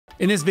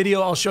In this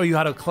video, I'll show you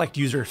how to collect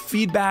user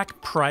feedback,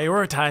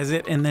 prioritize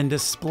it, and then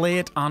display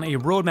it on a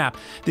roadmap.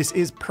 This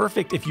is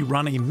perfect if you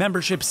run a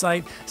membership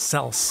site,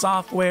 sell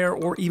software,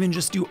 or even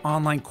just do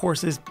online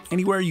courses.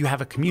 Anywhere you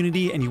have a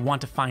community and you want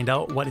to find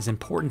out what is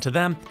important to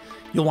them,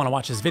 you'll want to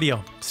watch this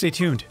video. Stay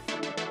tuned.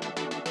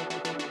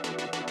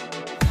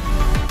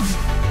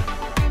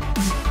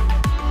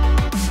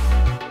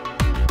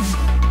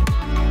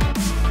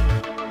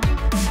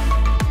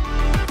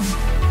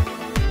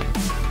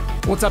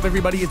 What's up,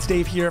 everybody? It's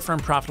Dave here from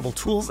Profitable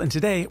Tools, and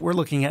today we're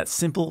looking at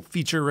simple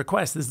feature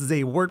requests. This is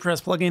a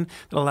WordPress plugin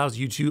that allows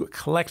you to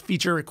collect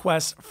feature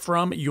requests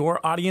from your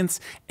audience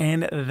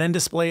and then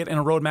display it in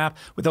a roadmap.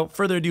 Without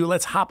further ado,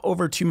 let's hop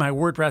over to my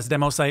WordPress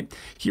demo site.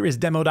 Here is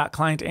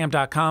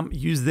demo.clientamp.com.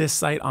 Use this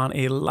site on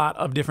a lot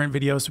of different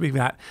videos. So we've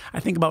got, I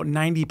think, about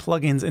 90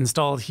 plugins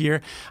installed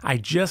here. I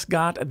just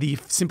got the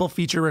simple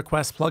feature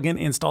request plugin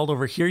installed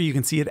over here. You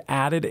can see it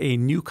added a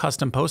new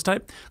custom post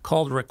type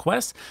called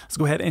request. Let's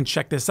go ahead and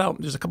check this out.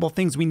 There's a couple of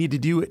things we need to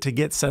do to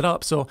get set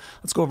up. So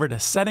let's go over to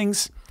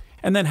settings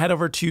and then head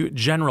over to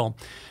general.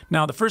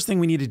 Now, the first thing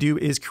we need to do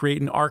is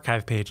create an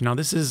archive page. Now,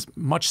 this is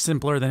much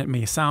simpler than it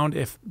may sound.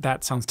 If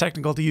that sounds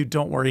technical to you,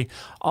 don't worry.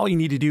 All you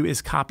need to do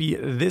is copy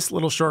this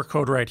little short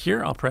code right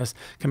here. I'll press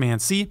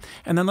Command C,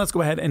 and then let's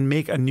go ahead and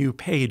make a new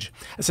page.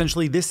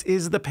 Essentially, this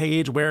is the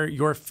page where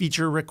your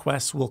feature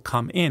requests will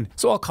come in.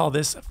 So I'll call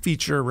this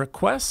feature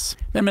requests.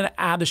 Then I'm gonna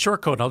add the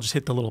short code. I'll just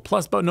hit the little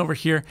plus button over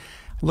here,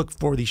 look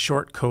for the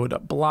short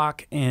code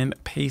block and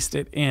paste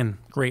it in.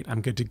 Great,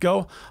 I'm good to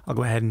go. I'll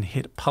go ahead and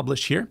hit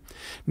publish here.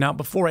 Now,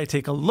 before I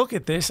take a look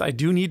at this, I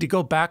do need to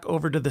go back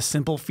over to the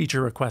simple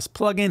feature request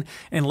plugin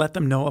and let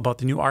them know about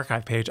the new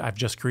archive page I've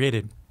just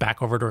created.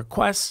 Back over to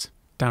requests,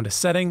 down to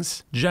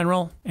settings,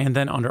 general, and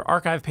then under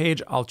archive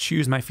page, I'll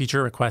choose my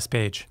feature request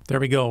page. There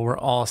we go, we're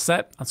all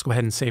set. Let's go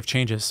ahead and save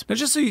changes. Now,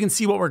 just so you can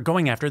see what we're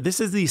going after, this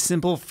is the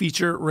simple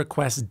feature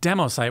request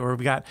demo site where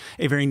we've got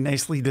a very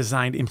nicely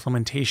designed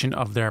implementation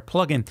of their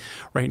plugin.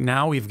 Right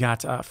now, we've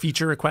got a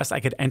feature request. I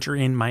could enter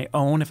in my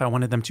own if I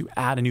wanted them to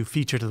add a new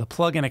feature to the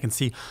plugin. I can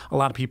see a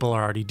lot of people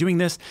are already doing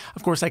this.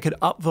 Of course, I could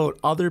upvote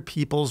other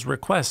people's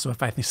requests. So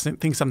if I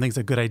think something's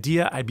a good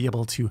idea, I'd be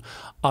able to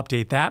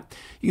update that.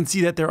 You can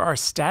see that there are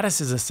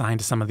statuses assigned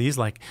to some of these,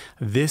 like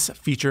this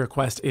feature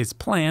request is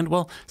planned.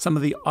 Well, some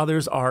of the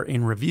others are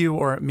in review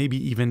or maybe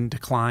even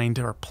declined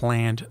or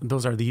planned.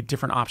 Those are the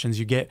different options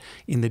you get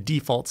in the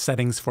default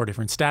settings for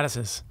different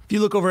statuses. If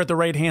you look over at the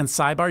right-hand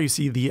sidebar, you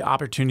see the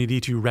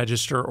opportunity to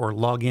register or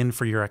log in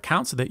for your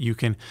account so that you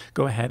can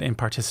go ahead and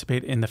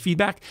participate in the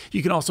feedback.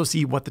 You can also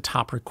see what the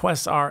top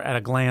requests are at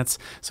a glance,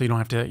 so you don't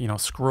have to,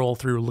 scroll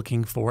through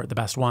looking for the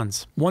best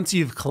ones. Once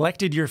you've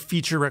collected your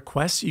feature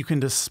requests, you can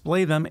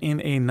display them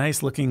in a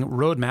nice looking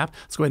roadmap.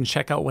 Let's go ahead and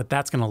check out what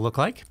that's going to look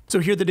like. So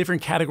here are the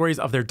different categories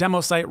of their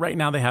demo site. Right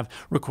now they have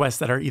requests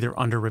that are either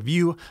under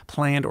review,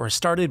 planned, or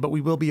started, but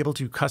we will be able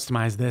to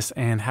customize this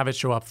and have it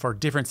show up for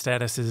different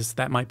statuses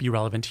that might be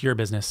relevant to your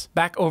business.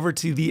 Back over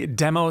to the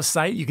demo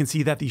site, you can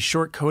see that the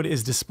short code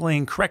is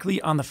displaying correctly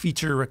on the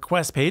feature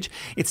request page.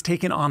 It's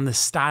taken on the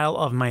style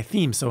of my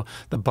theme. So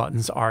the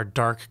buttons are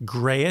dark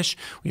grayish.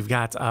 We've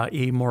got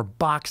a more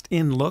boxed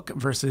in look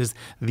versus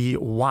the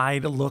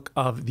wide look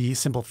of the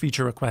simple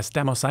feature request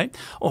demo site.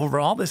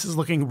 Overall, this is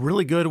looking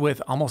really good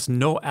with almost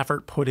no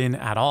effort put in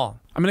at all.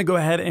 I'm going to go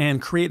ahead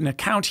and create an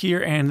account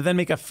here and then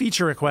make a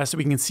feature request so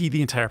we can see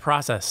the entire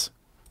process.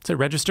 Let's hit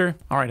register.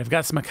 All right, I've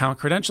got some account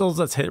credentials.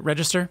 Let's hit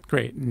register.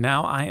 Great.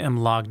 Now I am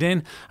logged in.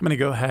 I'm going to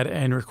go ahead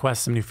and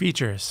request some new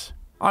features.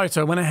 All right,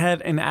 so I went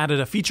ahead and added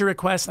a feature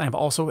request. I've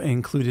also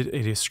included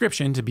a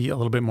description to be a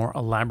little bit more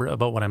elaborate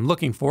about what I'm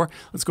looking for.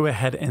 Let's go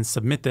ahead and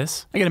submit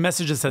this. I get a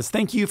message that says,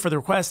 thank you for the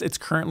request. It's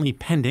currently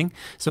pending.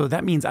 So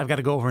that means I've got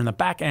to go over in the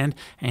back end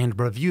and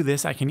review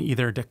this. I can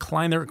either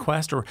decline the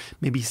request or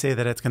maybe say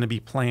that it's going to be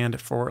planned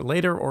for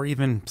later or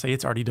even say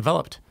it's already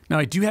developed. Now,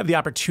 I do have the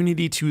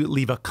opportunity to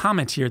leave a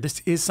comment here.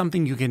 This is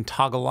something you can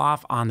toggle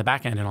off on the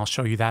back end, and I'll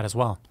show you that as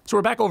well. So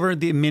we're back over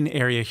the admin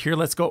area here.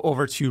 Let's go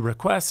over to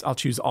requests. I'll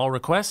choose all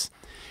requests.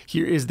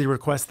 Here is the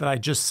request that I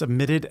just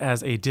submitted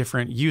as a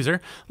different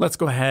user. Let's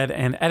go ahead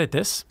and edit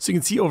this. So you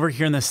can see over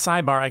here in the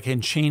sidebar, I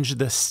can change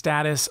the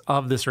status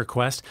of this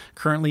request.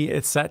 Currently,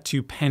 it's set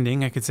to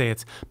pending. I could say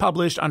it's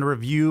published, under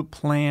review,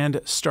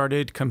 planned,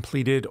 started,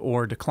 completed,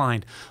 or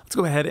declined. Let's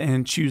go ahead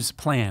and choose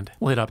planned.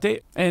 We'll hit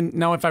update. And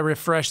now if I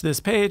refresh this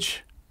page,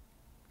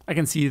 I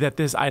can see that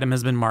this item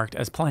has been marked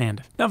as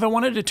planned. Now, if I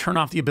wanted to turn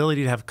off the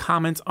ability to have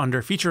comments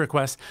under feature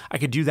requests, I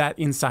could do that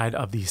inside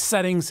of the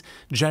settings,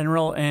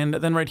 general, and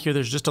then right here,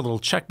 there's just a little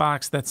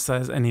checkbox that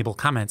says enable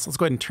comments. Let's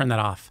go ahead and turn that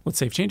off. Let's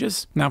save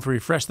changes. Now, if we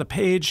refresh the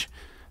page,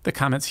 the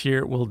comments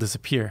here will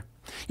disappear.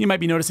 You might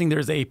be noticing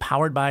there's a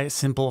powered by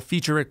simple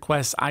feature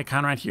requests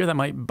icon right here that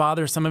might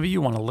bother some of you.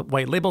 You want to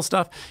white label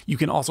stuff. You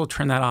can also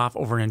turn that off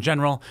over in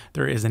general.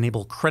 There is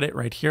enable credit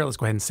right here. Let's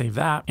go ahead and save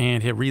that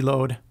and hit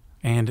reload.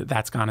 and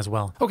that's gone as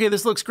well. Okay,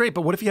 this looks great,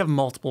 but what if you have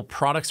multiple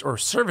products or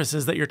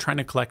services that you're trying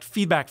to collect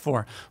feedback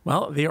for?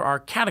 Well, there are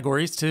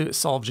categories to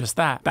solve just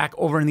that. Back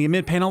over in the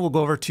embed panel, we'll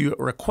go over to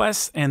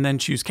requests and then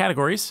choose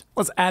categories.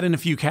 Let's add in a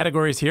few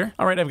categories here.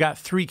 All right, I've got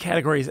 3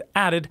 categories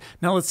added.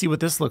 Now let's see what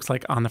this looks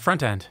like on the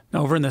front end.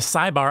 Now over in the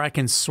sidebar, I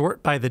can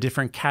sort by the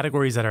different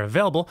categories that are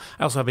available.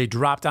 I also have a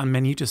drop-down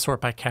menu to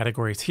sort by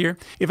categories here.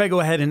 If I go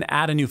ahead and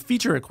add a new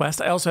feature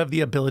request, I also have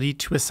the ability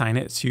to assign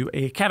it to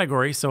a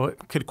category, so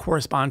it could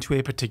correspond to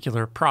a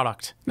particular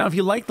product. Now, if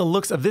you like the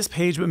looks of this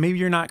page, but maybe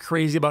you're not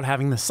crazy about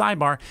having the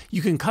sidebar,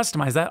 you can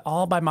customize that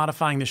all by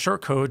modifying the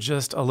shortcode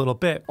just a little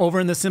bit. Over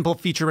in the simple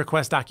feature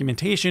request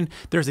documentation,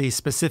 there's a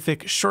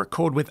specific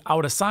shortcode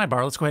without a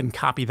sidebar. Let's go ahead and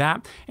copy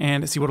that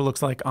and see what it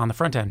looks like on the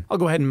front end. I'll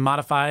go ahead and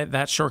modify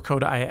that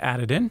shortcode I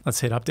added in. Let's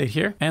hit update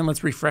here and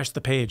let's refresh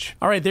the page.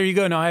 All right, there you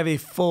go. Now I have a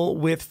full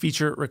width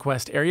feature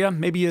request area.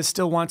 Maybe you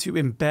still want to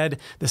embed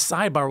the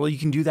sidebar. Well, you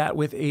can do that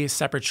with a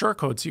separate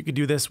shortcode. So you could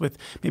do this with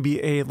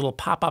maybe a little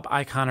pop-up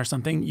icon or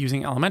something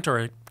using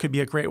Elementor. It could be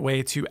a great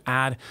way to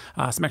add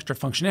some extra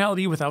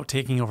functionality without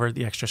taking over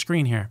the extra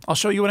screen here. I'll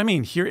show you what I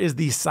mean. Here is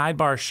the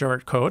sidebar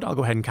shortcode. I'll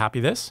go ahead and copy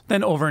this.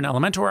 Then over in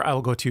Elementor, I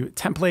will go to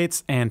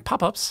templates and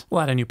pop-ups.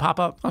 We'll add a new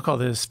pop-up. I'll call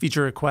this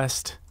feature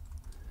request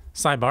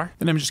sidebar.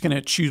 Then I'm just going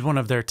to choose one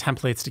of their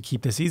templates to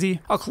keep this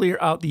easy. I'll clear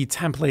out the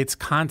templates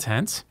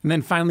content. And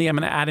then finally, I'm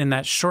going to add in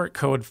that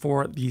shortcode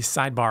for the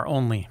sidebar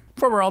only.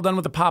 Before we're all done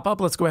with the pop-up,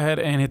 let's go ahead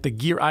and hit the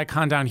gear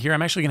icon down here.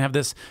 I'm actually gonna have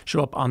this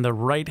show up on the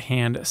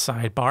right-hand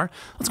sidebar.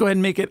 Let's go ahead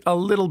and make it a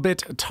little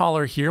bit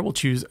taller here. We'll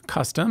choose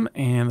custom,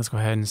 and let's go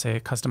ahead and say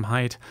custom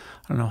height.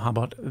 I don't know, how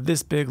about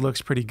this big?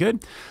 Looks pretty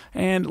good.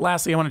 And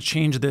lastly, I wanna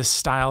change this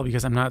style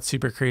because I'm not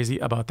super crazy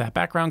about that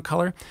background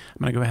color. I'm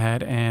gonna go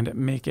ahead and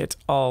make it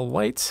all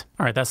white.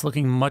 All right, that's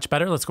looking much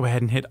better. Let's go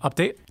ahead and hit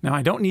update. Now,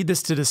 I don't need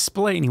this to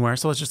display anywhere,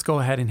 so let's just go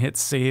ahead and hit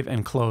save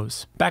and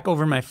close. Back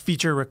over my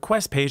feature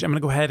request page, I'm gonna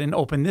go ahead and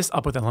open this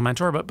up with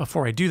Elementor, but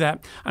before I do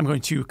that, I'm going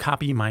to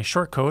copy my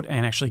shortcode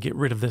and actually get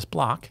rid of this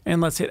block.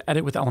 And let's hit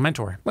edit with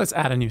Elementor. Let's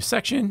add a new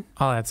section.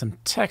 I'll add some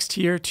text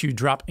here to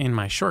drop in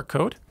my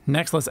shortcode.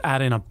 Next, let's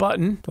add in a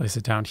button, place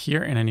it down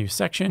here in a new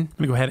section. I'm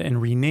gonna go ahead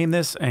and rename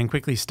this and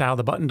quickly style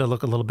the button to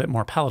look a little bit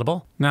more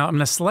palatable. Now I'm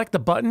gonna select the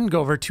button, go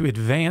over to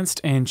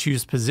advanced and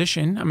choose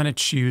position. I'm gonna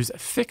choose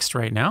fixed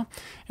right now.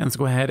 And let's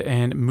go ahead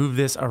and move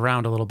this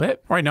around a little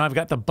bit. Right now I've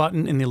got the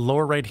button in the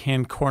lower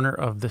right-hand corner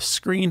of the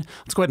screen.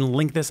 Let's go ahead and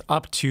link this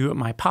up to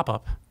my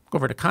pop-up. Go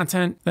over to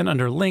content, then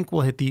under link,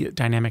 we'll hit the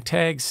dynamic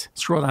tags,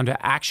 scroll down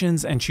to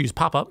actions and choose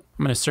pop-up.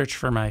 I'm gonna search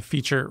for my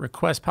feature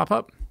request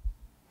pop-up.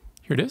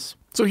 Here it is.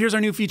 So here's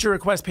our new feature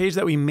request page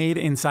that we made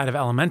inside of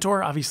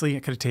Elementor. Obviously,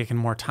 it could have taken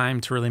more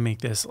time to really make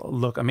this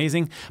look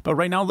amazing, but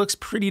right now it looks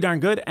pretty darn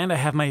good. And I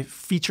have my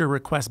feature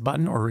request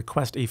button or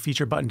request a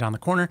feature button down the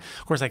corner.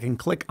 Of course, I can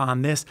click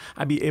on this.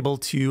 I'd be able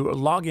to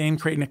log in,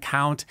 create an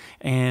account,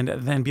 and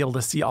then be able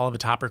to see all of the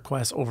top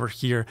requests over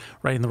here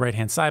right in the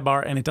right-hand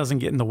sidebar, and it doesn't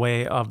get in the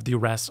way of the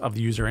rest of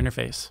the user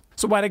interface.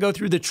 So why'd I go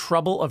through the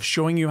trouble of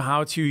showing you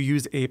how to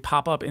use a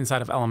pop-up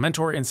inside of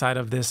Elementor inside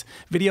of this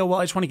video?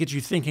 Well, I just want to get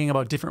you thinking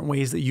about different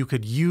ways that you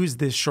could use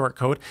this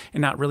shortcode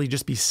and not really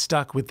just be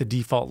stuck with the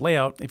default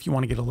layout if you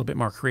want to get a little bit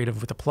more creative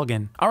with the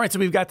plugin. All right, so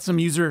we've got some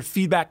user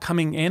feedback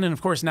coming in, and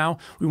of course now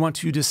we want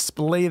to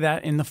display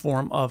that in the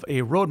form of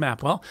a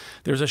roadmap. Well,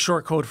 there's a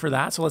shortcode for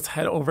that, so let's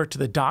head over to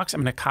the docs.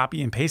 I'm going to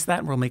copy and paste that,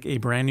 and we'll make a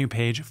brand new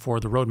page for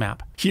the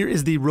roadmap. Here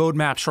is the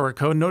roadmap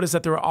shortcode. Notice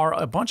that there are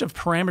a bunch of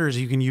parameters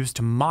you can use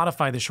to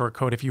modify the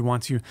shortcode if you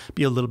want to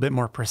be a little bit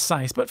more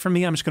precise. But for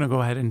me, I'm just going to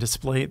go ahead and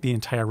display the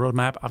entire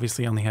roadmap.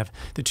 Obviously, I only have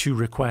the 2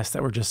 requests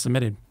that were just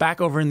submitted.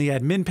 Back over in the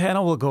admin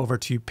panel, we'll go over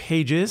to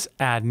pages,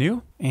 add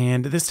new,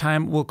 and this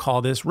time we'll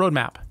call this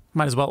roadmap.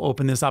 Might as well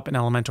open this up in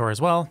Elementor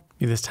as well.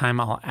 Maybe this time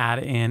I'll add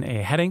in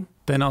a heading.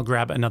 Then I'll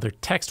grab another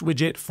text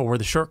widget for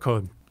the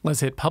shortcode.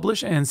 Let's hit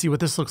publish and see what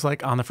this looks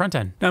like on the front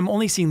end. Now I'm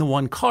only seeing the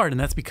one card, and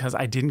that's because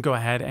I didn't go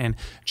ahead and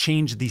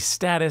change the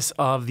status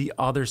of the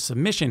other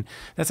submission.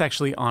 That's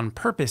actually on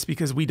purpose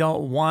because we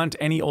don't want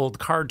any old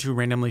card to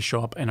randomly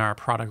show up in our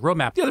product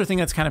roadmap. The other thing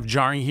that's kind of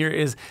jarring here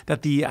is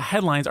that the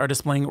headlines are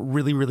displaying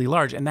really, really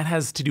large, and that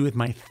has to do with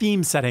my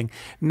theme setting,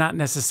 not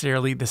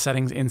necessarily the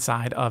settings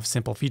inside of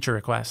simple feature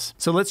requests.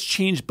 So let's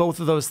change both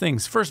of those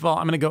things. First of all,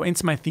 I'm gonna go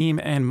into my theme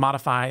and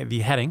modify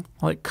the heading.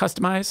 I'll hit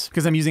customize.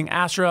 Because I'm using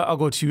Astra, I'll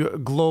go to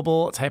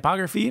global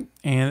typography,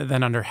 and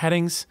then under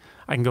headings,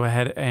 I can go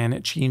ahead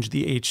and change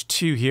the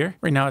H2 here.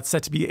 Right now it's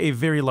set to be a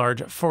very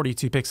large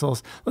 42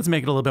 pixels. Let's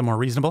make it a little bit more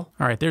reasonable.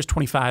 All right, there's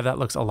 25. That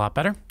looks a lot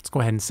better. Let's go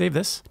ahead and save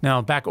this.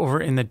 Now back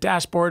over in the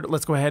dashboard,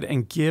 let's go ahead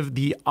and give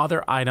the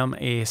other item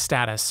a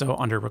status. So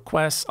under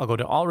requests, I'll go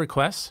to all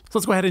requests. So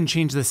let's go ahead and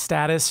change the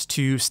status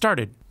to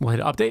started. We'll hit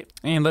update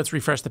and let's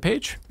refresh the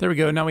page. There we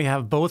go. Now we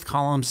have both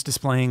columns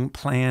displaying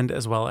planned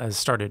as well as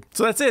started.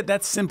 So that's it.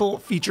 That's simple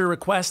feature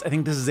requests. I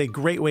think this is a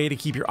great way to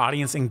keep your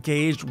audience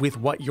engaged with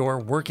what you're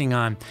working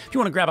on. If you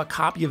want to grab a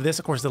copy of this,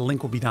 of course, the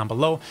link will be down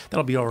below.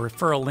 That'll be a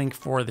referral link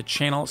for the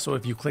channel. So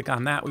if you click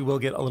on that, we will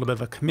get a little bit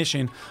of a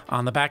commission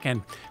on the back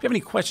end. If you have any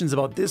questions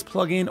about this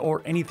plugin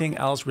or anything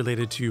else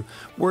related to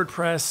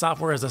WordPress,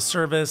 software as a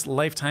service,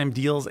 lifetime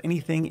deals,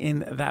 anything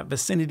in that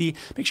vicinity,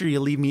 make sure you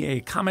leave me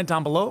a comment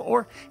down below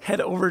or head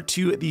over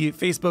to the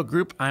Facebook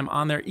group. I'm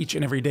on there each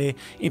and every day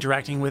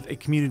interacting with a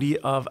community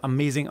of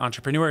amazing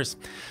entrepreneurs.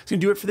 That's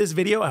gonna do it for this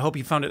video. I hope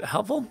you found it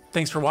helpful.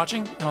 Thanks for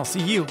watching, and I'll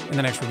see you in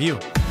the next review.